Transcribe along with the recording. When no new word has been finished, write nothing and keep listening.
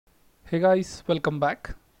Hey guys, welcome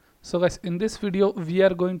back. So guys, in this video we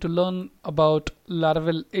are going to learn about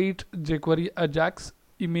Laravel 8 jQuery Ajax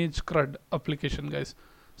Image CRUD application, guys.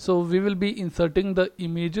 So we will be inserting the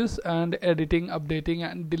images and editing, updating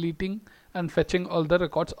and deleting and fetching all the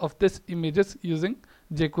records of this images using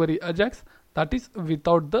jQuery Ajax, that is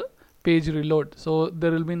without the page reload. So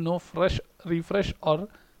there will be no fresh refresh or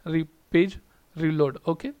page reload.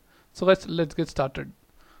 Okay, so guys, let's get started.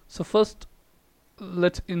 So first,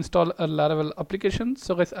 let's install a Laravel application.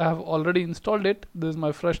 So guys, I have already installed it. This is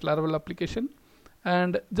my fresh Laravel application,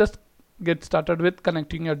 and just get started with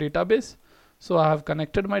connecting your database. So I have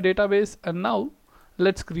connected my database, and now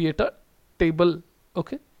let's create a table.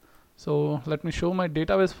 Okay, so let me show my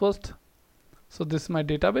database first. So this is my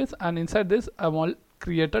database, and inside this I will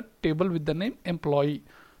create a table with the name employee.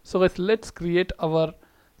 So guys, let's create our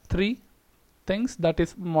three things, that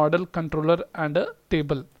is model, controller and a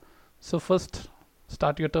table. So first,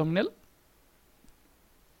 start your terminal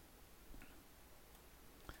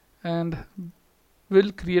and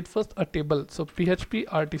we'll create first a table. So php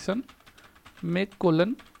artisan make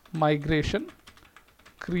migration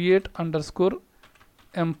create underscore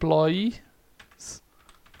employees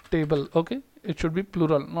table. Okay, it should be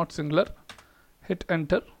plural, not singular. Hit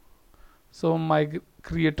enter. So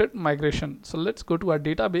created migration. So let's go to our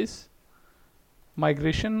database,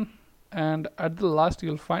 migration, and at the last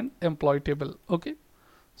you'll find employee table. Okay,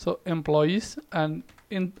 so employees, and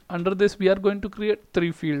in under this we are going to create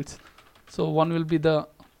three fields. So one will be the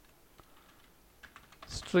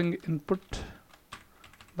string input,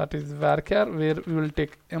 that is varchar, where we will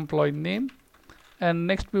take employee name, and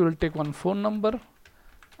next we will take one phone number,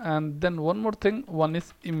 and then one more thing, one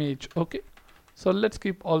is image. Okay, so let's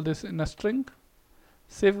keep all this in a string.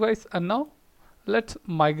 Save guys, and now let's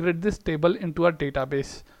migrate this table into our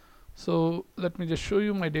database. So let me just show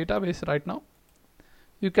you my database right now.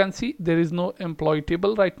 You can see there is no employee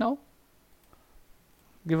table right now.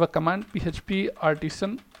 Give a command php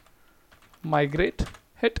artisan migrate,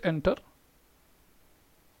 hit enter.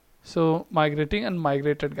 So migrating and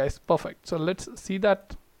migrated guys, perfect. So let's see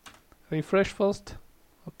that, refresh first.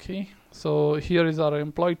 Okay, so here is our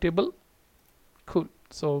employee table. Cool.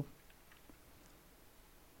 So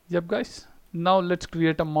yep guys, now let's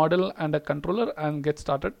create a model and a controller and get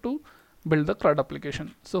started to build the CRUD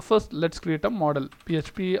application. So first let's create a model,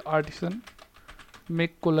 php artisan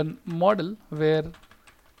make model, where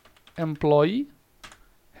employee,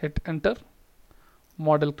 hit enter.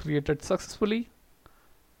 Model created successfully.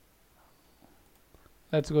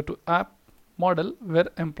 Let's go to app model, where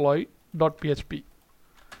employee.php,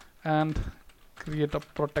 and create a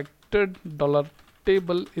protected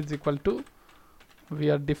 $table is equal to,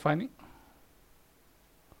 we are defining,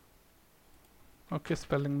 okay,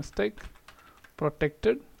 spelling mistake,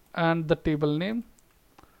 protected, and the table name,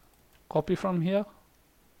 copy from here,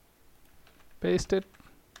 paste it,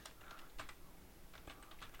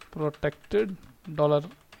 protected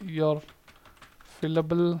your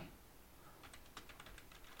fillable,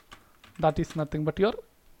 that is nothing but your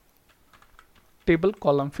table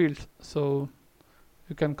column fields. So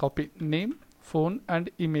you can copy name, phone and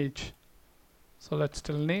image. So let's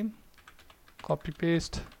tell name, copy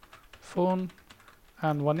paste, phone,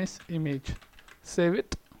 and one is image. Save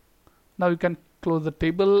it. Now you can close the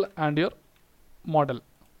table and your model.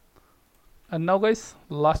 And now guys,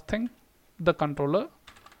 last thing, the controller,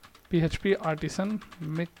 php artisan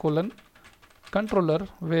make controller,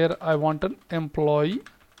 where I want an employee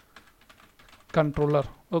controller.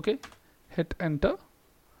 Okay, hit enter.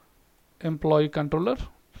 Employee controller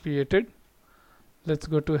created. Let's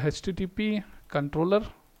go to http controller,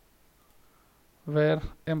 where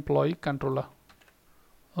employee controller.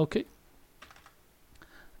 Okay,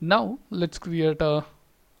 now let's create a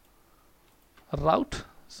route.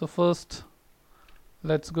 So first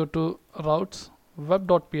let's go to routes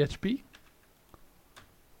web.php.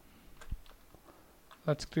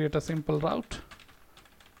 Let's create a simple route,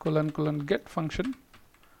 :get function,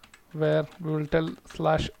 where we will tell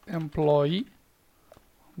 /employee,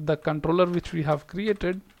 the controller which we have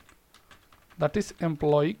created, that is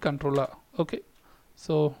employee controller. Okay,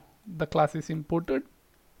 so the class is imported,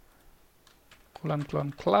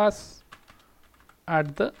 :class,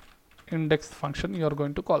 add the index function you are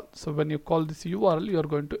going to call. So when you call this URL, you are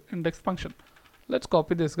going to index function. Let's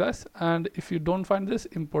copy this guys, and if you don't find this,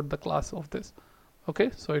 import the class of this. Okay,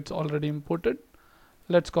 so it's already imported.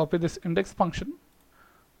 Let's copy this index function,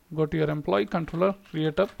 go to your employee controller,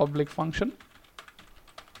 create a public function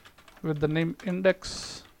with the name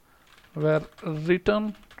index, where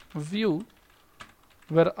return view,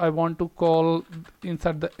 where I want to call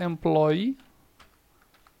inside the employee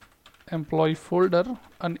employee folder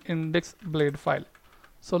an index blade file.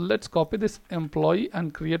 So let's copy this employee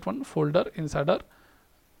and create one folder inside our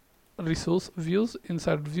resource views.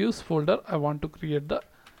 Inside views folder, I want to create the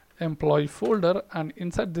employee folder, and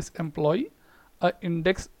inside this employee a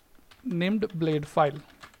index named blade file.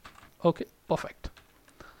 Okay, perfect.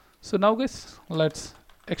 So now guys, let's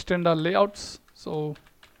extend our layouts. So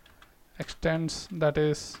extends, that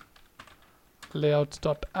is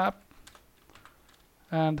layouts.app,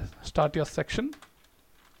 and start your section,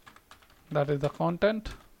 that is the content,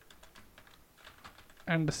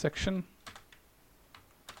 end section.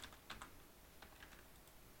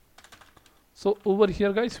 So over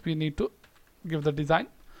here guys, we need to give the design.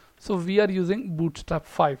 So we are using Bootstrap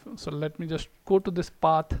 5. So let me just go to this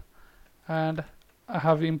path, and I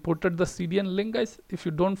have imported the CDN link guys. If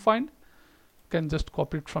you don't find, you can just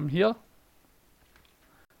copy it from here,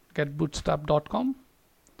 get bootstrap.com,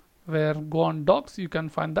 where go on docs, you can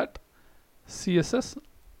find that CSS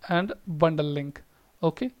and bundle link.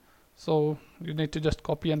 Okay, so you need to just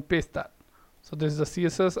copy and paste that. So this is the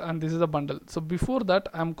CSS and this is the bundle. So before that,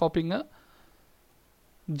 I'm copying a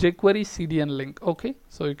jQuery CDN link. Okay,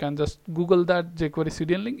 so you can just Google that jQuery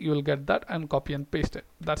CDN link, you will get that, and copy and paste it.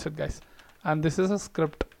 That's it guys. And this is a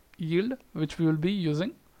script yield which we will be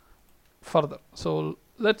using further. So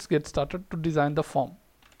let's get started to design the form.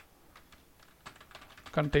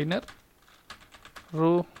 Container,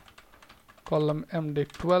 row, column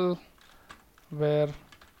md12, where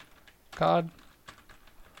card,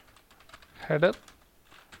 header,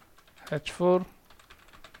 h4,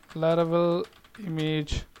 Laravel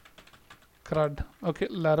Image CRUD. Okay,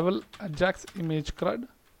 Laravel Ajax Image CRUD,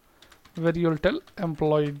 where you'll tell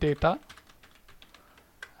employee data,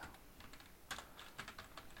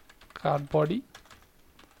 card body,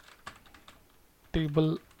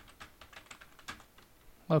 table.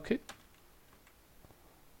 Okay,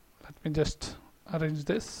 let me just arrange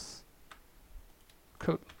this.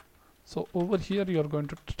 Cool. So over here you are going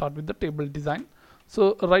to start with the table design.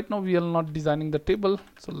 So right now we are not designing the table,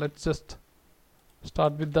 so let's just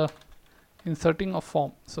start with the inserting a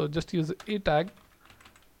form. So just use a tag,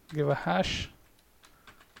 give a hash,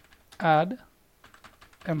 add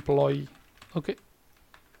employee. Okay,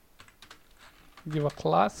 give a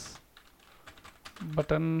class,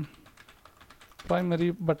 button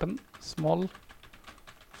primary, button small,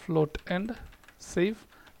 float end, save.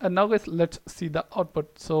 And now guys, let's see the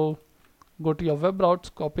output. So go to your web routes,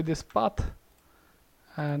 copy this path,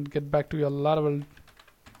 and get back to your Laravel.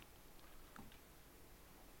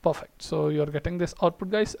 Perfect. So you're getting this output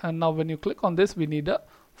guys, and now when you click on this, we need a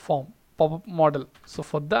form pop-up model. So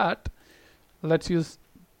for that, let's use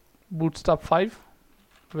Bootstrap 5,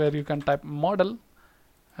 where you can type model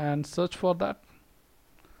and search for that.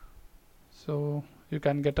 So you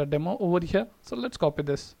can get a demo over here. So let's copy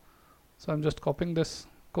this. So I'm just copying this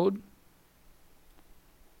code,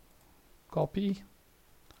 copy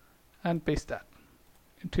and paste that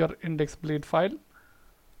into your index blade file.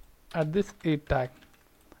 Add this a tag,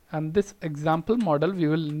 and this example model we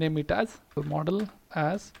will name it as model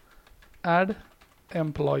as add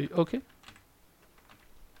employee. Okay,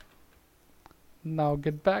 now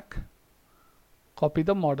get back, copy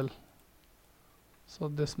the model. So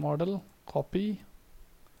this model, copy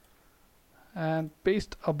and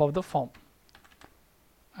paste above the form,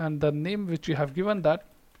 and the name which you have given that,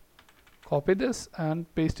 copy this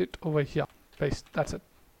and paste it over here, paste. That's it.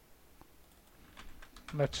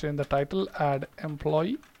 Let's change the title, add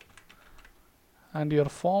employee, and your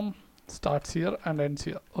form starts here and ends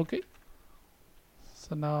here. Okay,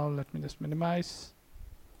 so now let me just minimize,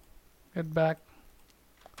 get back,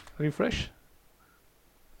 refresh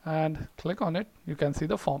and click on it. You can see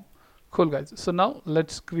the form. Cool guys. So now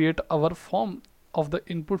let's create our form of the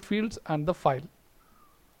input fields and the file.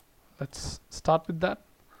 Let's start with that.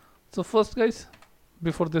 So first guys,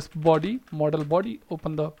 before this body, model body,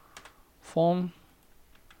 open the form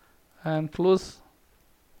and close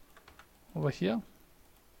over here.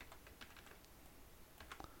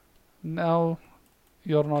 Now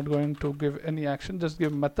you're not going to give any action, just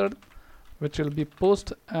give method which will be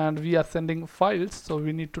post, and we are sending files, so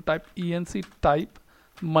we need to type enc type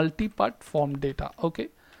multi-part form data. Okay,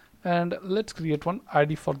 and let's create one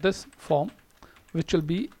ID for this form, which will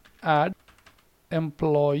be add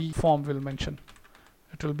employee form will mention.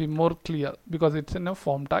 It will be more clear because it's in a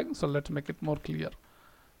form tag, so let's make it more clear.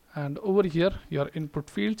 And over here your input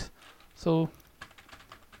fields, so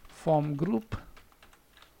form group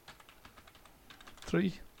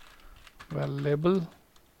 3, well label,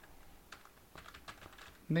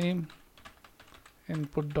 name,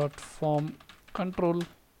 input.form control,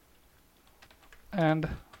 and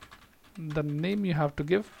the name you have to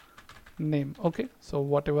give name. Okay, so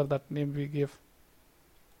whatever that name we give,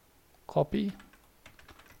 copy,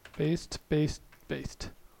 paste, paste, paste.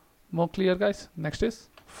 More clear, guys? Next is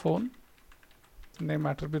phone, name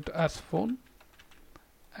attribute as phone,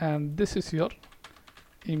 and this is your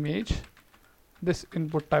image. This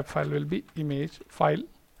input type file will be image file,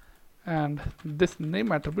 and this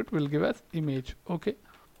name attribute will give as image. Okay,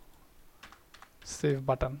 save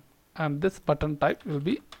button, and this button type will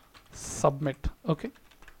be submit. Okay,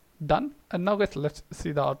 done. And now guys, let's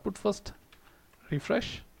see the output first.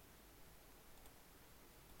 Refresh.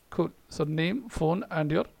 Cool. So name, phone,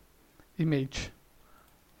 and your image.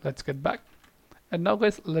 Let's get back. And now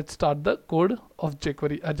guys, let's start the code of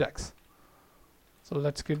jQuery Ajax. So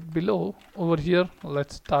let's get below over here.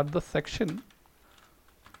 Let's start the section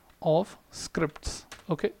of scripts.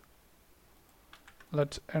 Okay,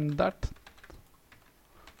 let's end that.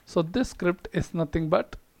 So this script is nothing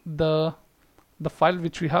but the file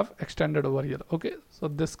which we have extended over here. Okay, so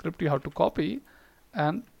this script you have to copy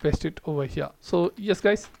and paste it over here. So yes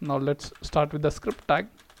guys, now let's start with the script tag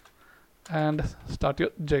and start your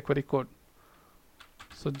jQuery code.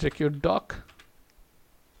 So jQuery doc,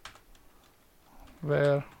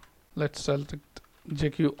 where let's select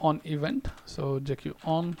jQuery on event. So jQuery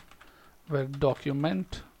on, where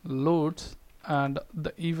document loads, and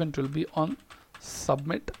the event will be on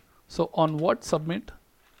submit. So on what submit,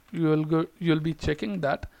 you'll be checking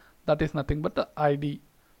that is nothing but the ID.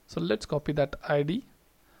 So let's copy that ID.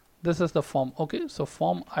 This is the form. Okay, so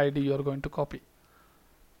form ID you're going to copy.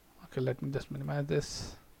 Okay, let me just minimize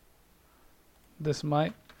this. This is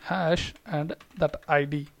my hash and that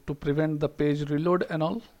ID. To prevent the page reload and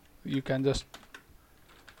all, you can just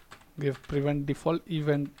give prevent default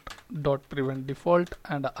event dot prevent default,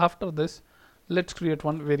 and after this let's create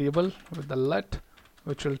one variable with the let,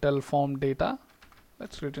 which will tell form data.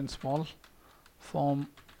 Let's create in small. Form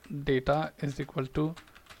data is equal to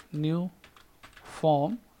new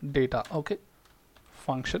form data. Okay,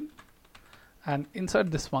 function, and inside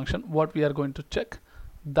this function what we are going to check,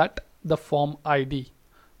 that the form ID,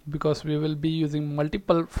 because we will be using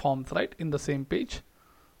multiple forms right in the same page.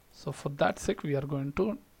 So for that sake we are going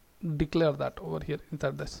to declare that over here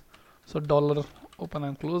inside this. So dollar open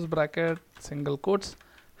and close bracket, single quotes,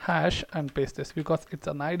 hash, and paste this because it's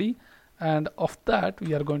an ID, and of that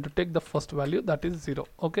we are going to take the first value, that is 0.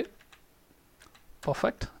 Okay,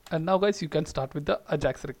 perfect. And now guys, you can start with the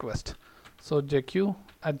Ajax request. So jQuery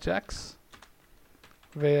Ajax,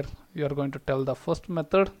 where you are going to tell the first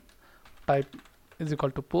method type is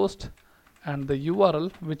equal to post, and the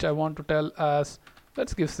URL which I want to tell as,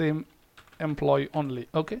 let's give same employee only.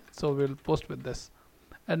 Okay, so we'll post with this,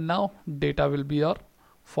 and now data will be your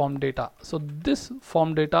form data. So this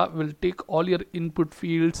form data will take all your input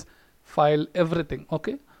fields, file, everything.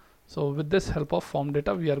 Okay, so with this help of form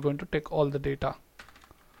data we are going to take all the data.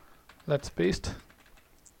 Let's paste.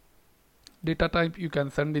 Data type you can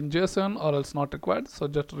send in JSON or else not required, so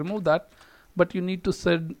just remove that, but you need to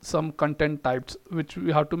send some content types which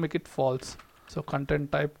we have to make it false. So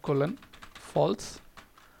content type colon false,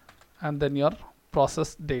 and then your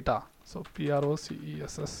process data, so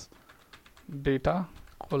process data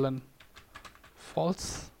colon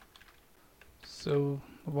false. So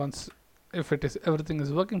once if it is everything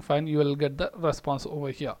is working fine, you will get the response over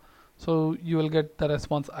here. So you will get the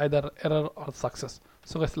response either error or success.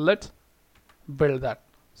 So guys, let's build that.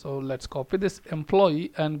 So let's copy this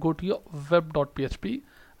employee and go to your web.php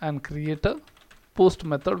and create a post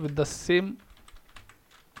method with the same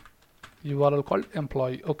URL called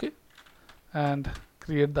employee. Okay, and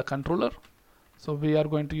create the controller. So we are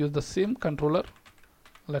going to use the same controller.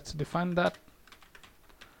 Let's define that.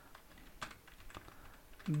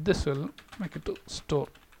 This will make it to store.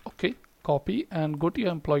 Okay, copy and go to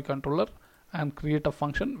your employee controller and create a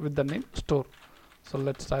function with the name store. So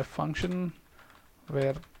let's type function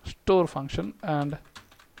where store function, and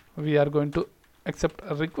we are going to accept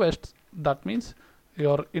a request. That means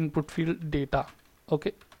your input field data.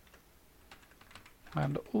 Okay,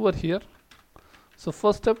 and over here, so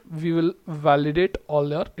first step we will validate all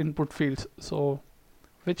your input fields. So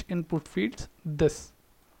which input fields? This,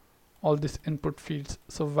 all these input fields.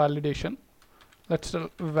 So validation, let's tell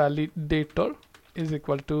validator is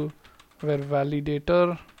equal to where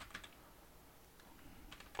validator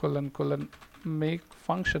colon make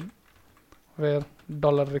function where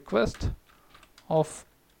dollar request of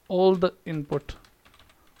all the input.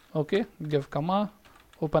 Okay, give comma,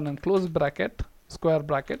 open and close bracket, square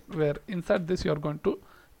bracket, where inside this you are going to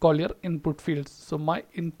call your input fields. So my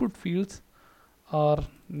input fields are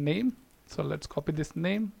name. So let's copy this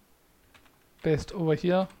name, paste over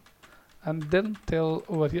here, and then tell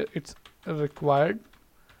over here it's required,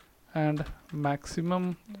 and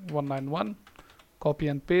maximum 191, copy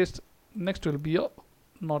and paste. Next will be a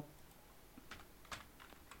not,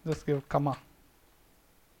 just give comma,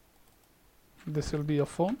 this will be a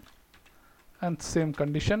phone, and same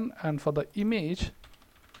condition. And for the image,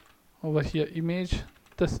 over here image,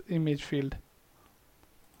 this image field,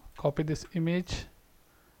 copy this image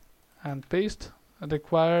and paste,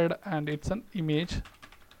 required, and it's an image,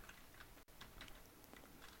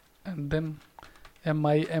 and then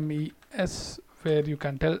MES, where you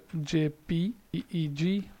can tell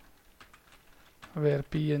JPEG, where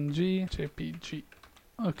PNG, JPG.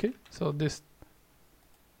 Okay, so this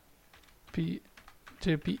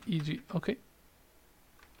JPEG, okay,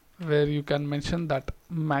 where you can mention that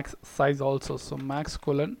max size also, so max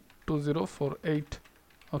colon 2048.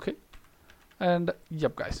 Okay, and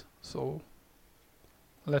yep guys, so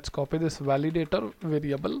let's copy this validator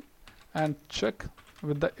variable and check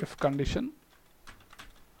with the if condition.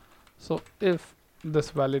 So if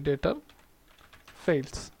this validator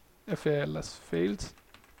fails, if ALS fails,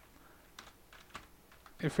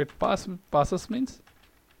 if it passes means,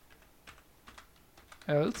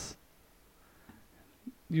 else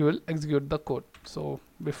you will execute the code. So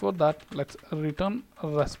before that, let's return a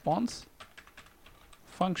response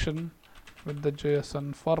function with the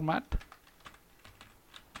JSON format,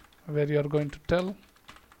 where you are going to tell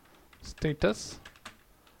status,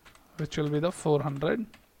 which will be the 400,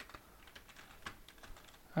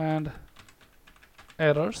 and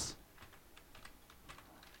errors.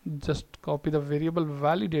 Just copy the variable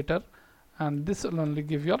validator, and this will only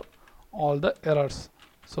give your all the errors.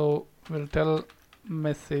 So we'll tell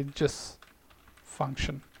messages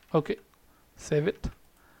function. Okay, save it,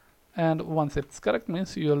 and once it's correct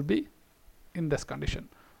means you will be in this condition.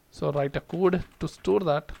 So write a code to store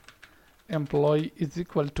that. Employee is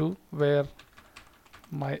equal to where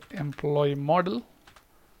my employee model,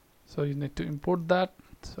 so you need to import that.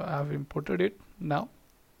 So I have imported it. Now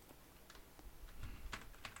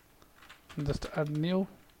just add new,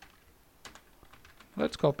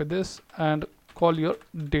 let's copy this and call your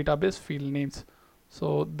database field names.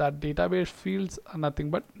 So that database fields are nothing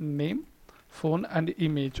but name, phone, and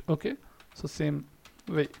image. Okay, so same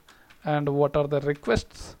way. And what are the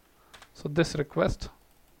requests? So this request,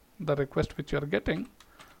 the request which you are getting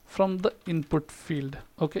from the input field.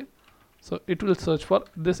 Okay, so it will search for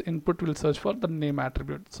this input, will search for the name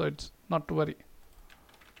attribute, so it's not to worry.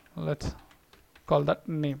 Let's call that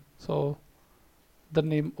name. So the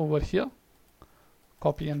name over here,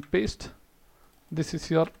 copy and paste. This is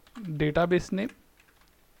your database name,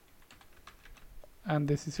 and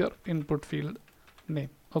this is your input field name.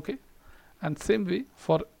 Okay, and same way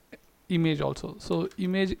for image also. So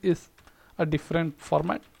image is a different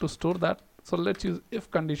format to store that. So let's use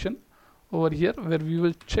if condition over here, where we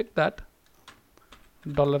will check that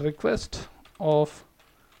 $request of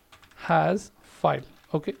has file.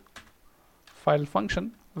 Okay, file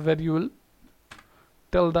function, where you will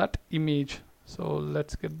tell that image. So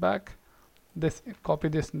let's get back this, copy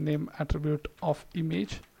this name attribute of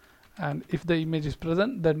image, and if the image is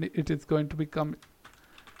present, then it is going to become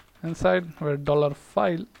inside, where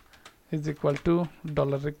 $file is equal to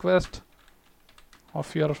 $request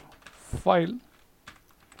of your file.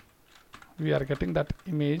 We are getting that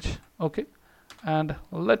image. Okay, and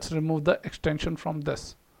let's remove the extension from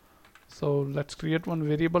this. So let's create one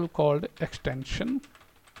variable called extension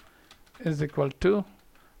is equal to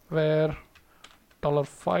where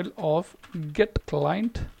 $file of get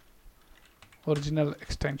client original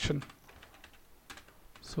extension.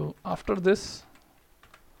 So after this,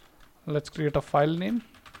 let's create a file name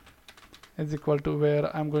is equal to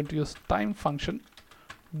where I'm going to use time function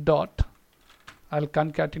dot, I'll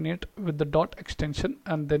concatenate with the dot extension,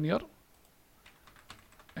 and then your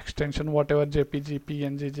extension, whatever JPG,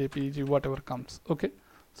 PNG, JPEG, whatever comes. Okay,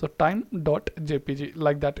 so time dot JPG,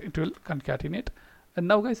 like that it will concatenate. And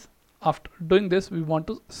now guys, after doing this, we want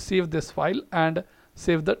to save this file and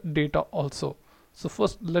save the data also. So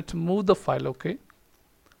first let's move the file. Okay,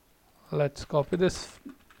 let's copy this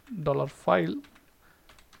 $file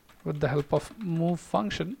with the help of move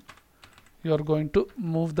function. You are going to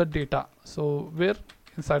move the data. So where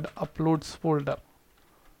inside uploads folder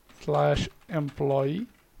 /employee,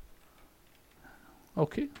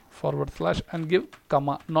 okay, / and give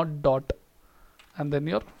comma, not dot, and then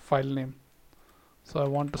your file name. So I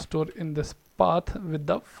want to store in this path with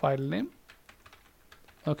the file name.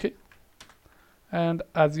 Okay, and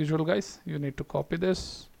as usual guys, you need to copy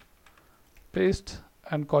this, paste,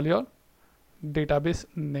 and call your database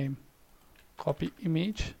name. Copy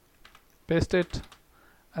image, paste it,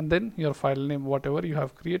 and then your file name, whatever you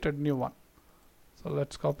have created, new one. So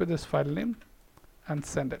let's copy this file name and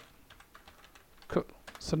send it. Cool.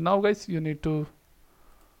 So now guys, you need to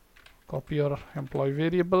copy your employee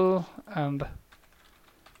variable and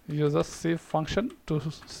use a save function to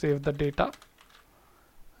save the data.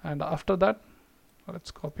 And after that,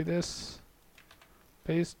 let's copy this,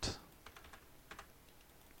 paste.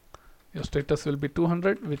 Your status will be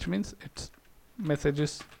 200, which means its message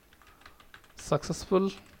is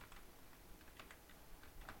successful.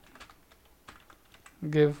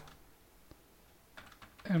 Give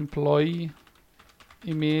employee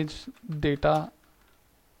image data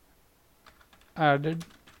added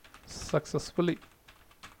successfully.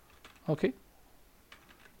 Okay,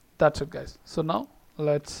 that's it guys. So now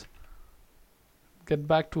let's get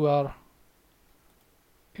back to our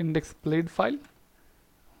index blade file.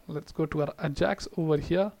 Let's go to our Ajax over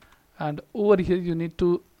here, and over here you need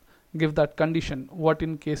to give that condition, what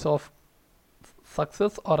in case of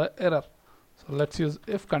success or error. So let's use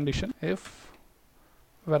if condition, if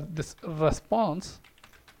where this response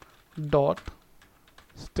dot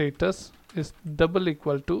status is double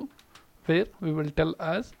equal to, where we will tell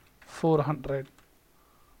as 400.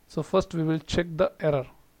 So first we will check the error.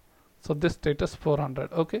 So this status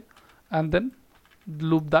 400, okay, and then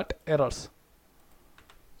loop that errors.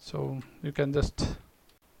 So you can just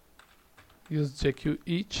use jQuery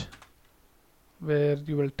each, where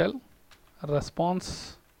you will tell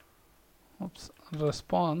response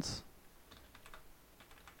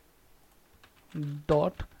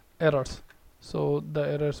dot errors. So the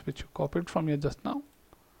errors which you copied from here just now,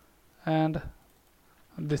 and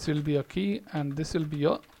this will be a key and this will be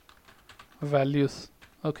your values.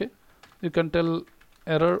 Okay, you can tell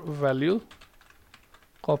error value,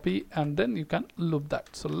 copy, and then you can loop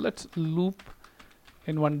that. So let's loop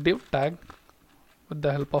in one div tag with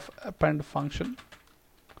the help of append function,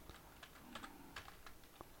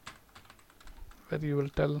 where you will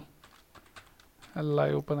tell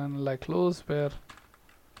li open and li close, where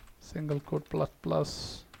single quote plus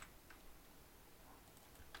plus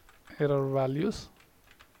error values,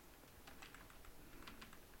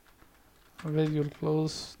 where you'll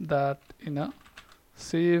close that in a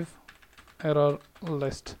save error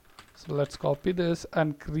list. So let's copy this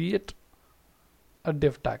and create a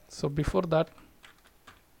div tag. So before that,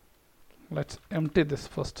 let's empty this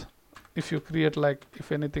first. If you create, like,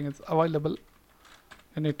 if anything is available,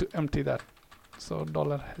 you need to empty that. So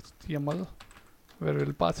 $HTML, where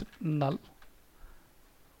we'll pass it null.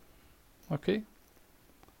 Okay,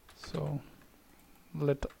 so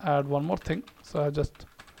let's add one more thing. So I just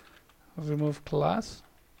remove class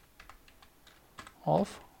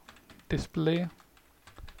of display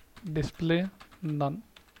none.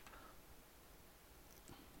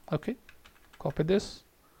 Okay, copy this,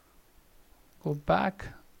 go back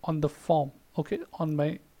on the form, okay, on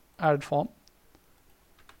my add form,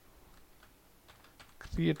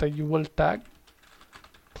 create a UL tag,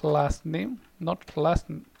 class name, not class,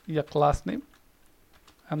 class name,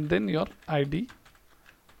 and then your ID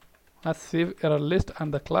as save error list,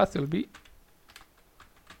 and the class will be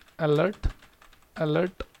alert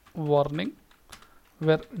warning,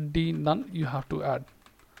 where D none you have to add.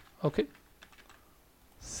 Okay,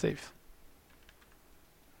 save.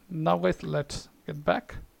 Now guys, let's get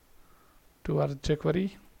back to our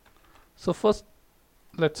jQuery. So first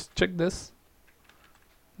let's check this,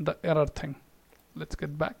 the error thing. Let's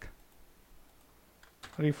get back,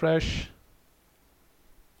 refresh.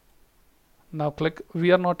 Now click,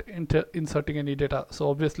 we are not inserting any data, so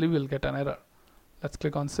obviously we'll get an error. Let's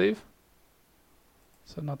click on save.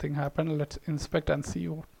 So nothing happened. Let's inspect and see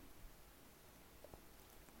what.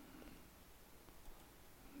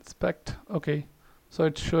 Inspect. Okay, so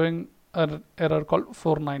it's showing an error called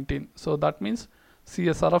 419. So that means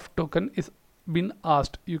CSRF token is been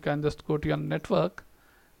asked. You can just go to your network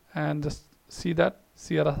and just see that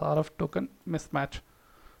CSRF token mismatch.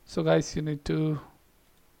 So guys, you need to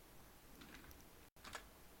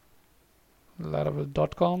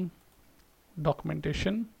laravel.com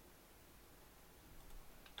documentation,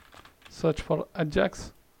 search for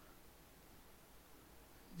Ajax,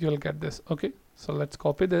 you'll get this. Okay, so let's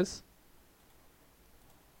copy this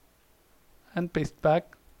and paste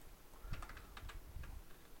back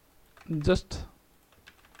just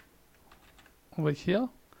over here.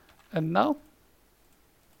 And now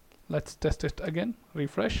let's test it again,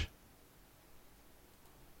 refresh,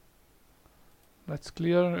 let's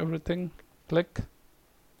clear everything, click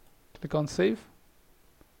on save.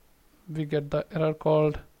 We get the error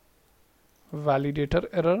called validator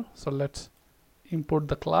error. So let's import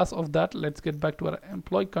the class of that. Let's get back to our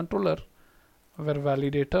employee controller, where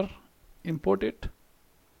validator, import it.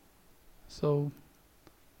 So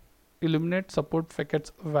illuminate support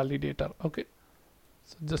facets validator. Okay,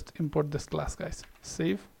 So just import this class, guys.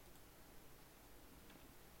 Save.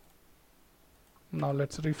 Now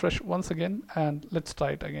let's refresh once again and let's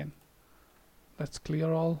try it again. Let's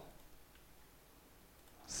clear all.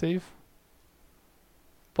 Save.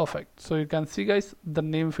 Perfect. So you can see, guys, the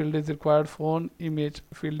name field is required, phone image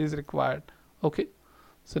field is required. Okay,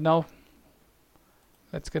 so now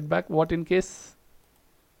let's get back. What in case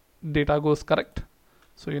data goes correct?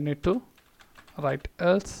 So you need to write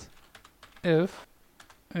else if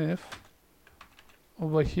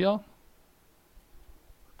over here,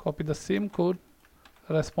 copy the same code,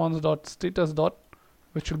 response.status dot,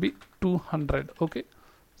 which will be 200. Okay,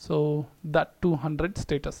 so that 200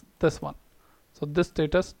 status, this one. So this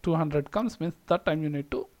status 200 comes, means that time you need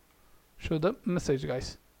to show the message,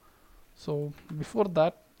 guys. So before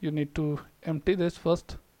that, you need to empty this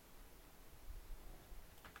first,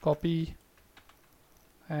 copy,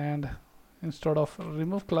 and instead of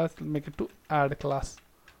remove class, make it to add class.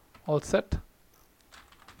 All set.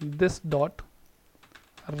 This dot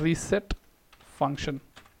reset function.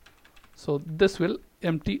 So this will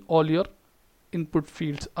empty all your input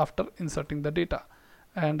fields after inserting the data.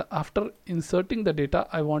 And after inserting the data,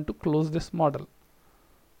 I want to close this model.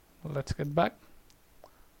 Let's get back.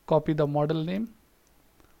 Copy the model name.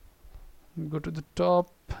 Go to the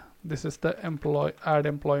top. This is the add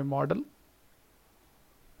employee model.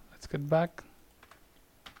 Let's get back.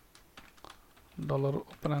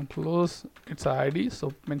 $open and close. It's a ID,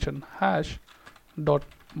 so mention hash dot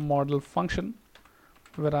model function,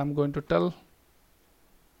 where I'm going to tell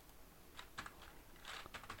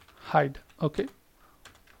hide. Okay.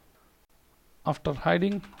 After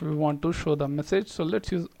hiding, we want to show the message, so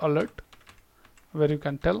let's use alert, where you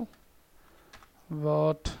can tell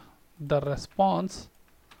what the response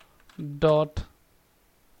dot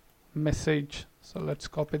message. So let's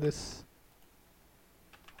copy this,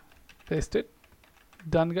 paste it.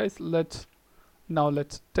 Done, guys. Let's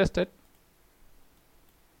test it.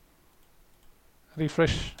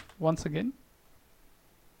 Refresh once again,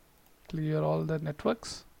 clear all the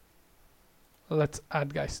networks. Let's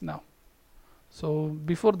add, guys, now. So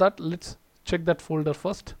before that, let's check that folder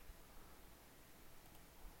first.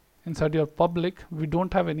 Inside your public, we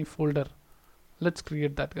don't have any folder. Let's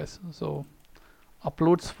create that, guys. So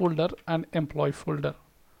uploads folder and employee folder.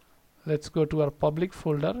 Let's go to our public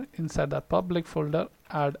folder. Inside that public folder,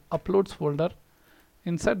 add uploads folder.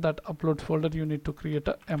 Inside that upload folder, you need to create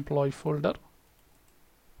an employee folder.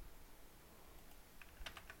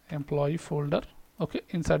 Employee folder. Okay,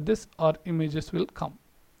 inside this our images will come.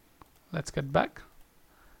 Let's get back,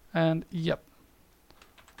 and yep,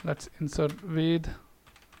 let's insert with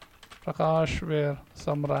Prakash, where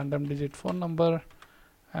some random digit phone number,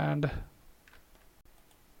 and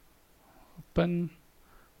open.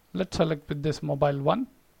 Let's select with this mobile one,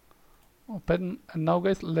 open, and now,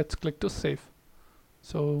 guys, let's click to save.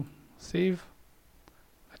 So save.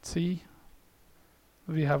 Let's see,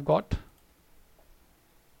 we have got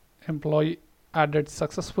employee added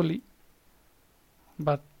successfully,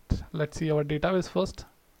 but let's see our database first.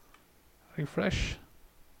 Refresh.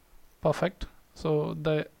 Perfect. So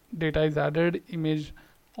the data is added, image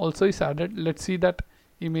also is added. Let's see that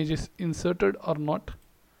image is inserted or not.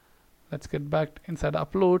 Let's get back inside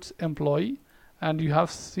uploads, employee, and you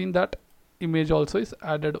have seen that image also is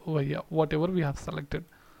added over here, whatever we have selected.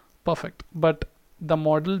 Perfect. But the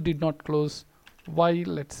model did not close. Why?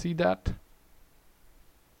 Let's see that.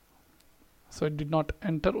 So it did not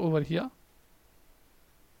enter over here.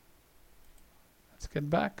 Let's get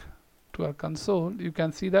back to our console. You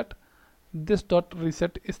can see that this dot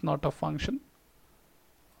reset is not a function.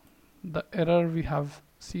 The error, we have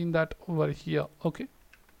seen that over here. Okay,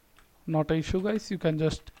 not an issue, guys. You can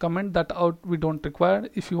just comment that out. We don't require.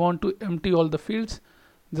 If you want to empty all the fields,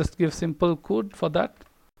 just give simple code for that.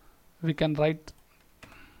 We can write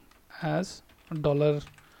as $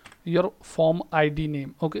 your form ID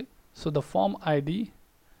name. Okay, so the form ID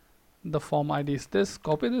is this.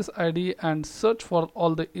 Copy this ID and search for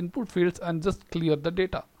all the input fields and just clear the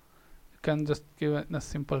data. You can just give a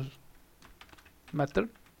simple method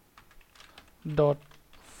dot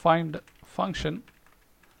find function,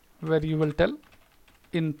 where you will tell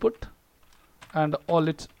input and all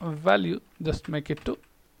its value, just make it to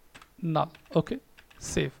null. Okay,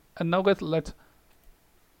 save. And now, guys, let's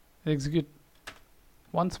execute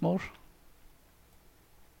once more.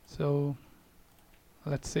 So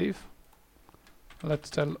let's save.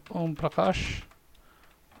 Let's tell Om Prakash,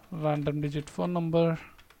 random digit phone number,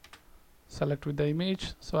 select with the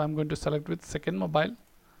image. So I'm going to select with second mobile,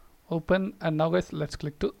 open, and now, guys, let's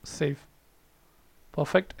click to save.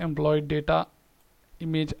 Perfect. Employee data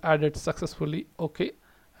image added successfully. Okay,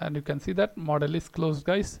 and you can see that model is closed,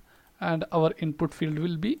 guys, and our input field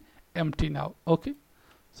will be empty now. Okay,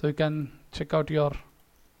 so you can check out your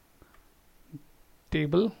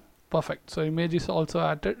table. Perfect. So image is also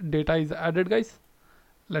added, data is added, guys.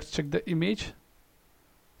 Let's check the image.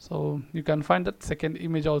 So you can find that second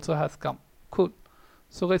image also has come. Cool.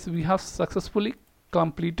 So guys, we have successfully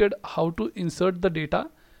completed how to insert the data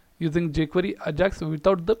using jQuery Ajax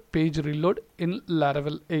without the page reload in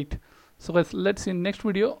Laravel 8. So guys, let's see in next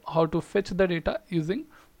video how to fetch the data using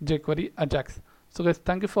jQuery Ajax. So guys,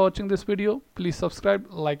 thank you for watching this video. Please subscribe,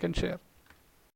 like and share.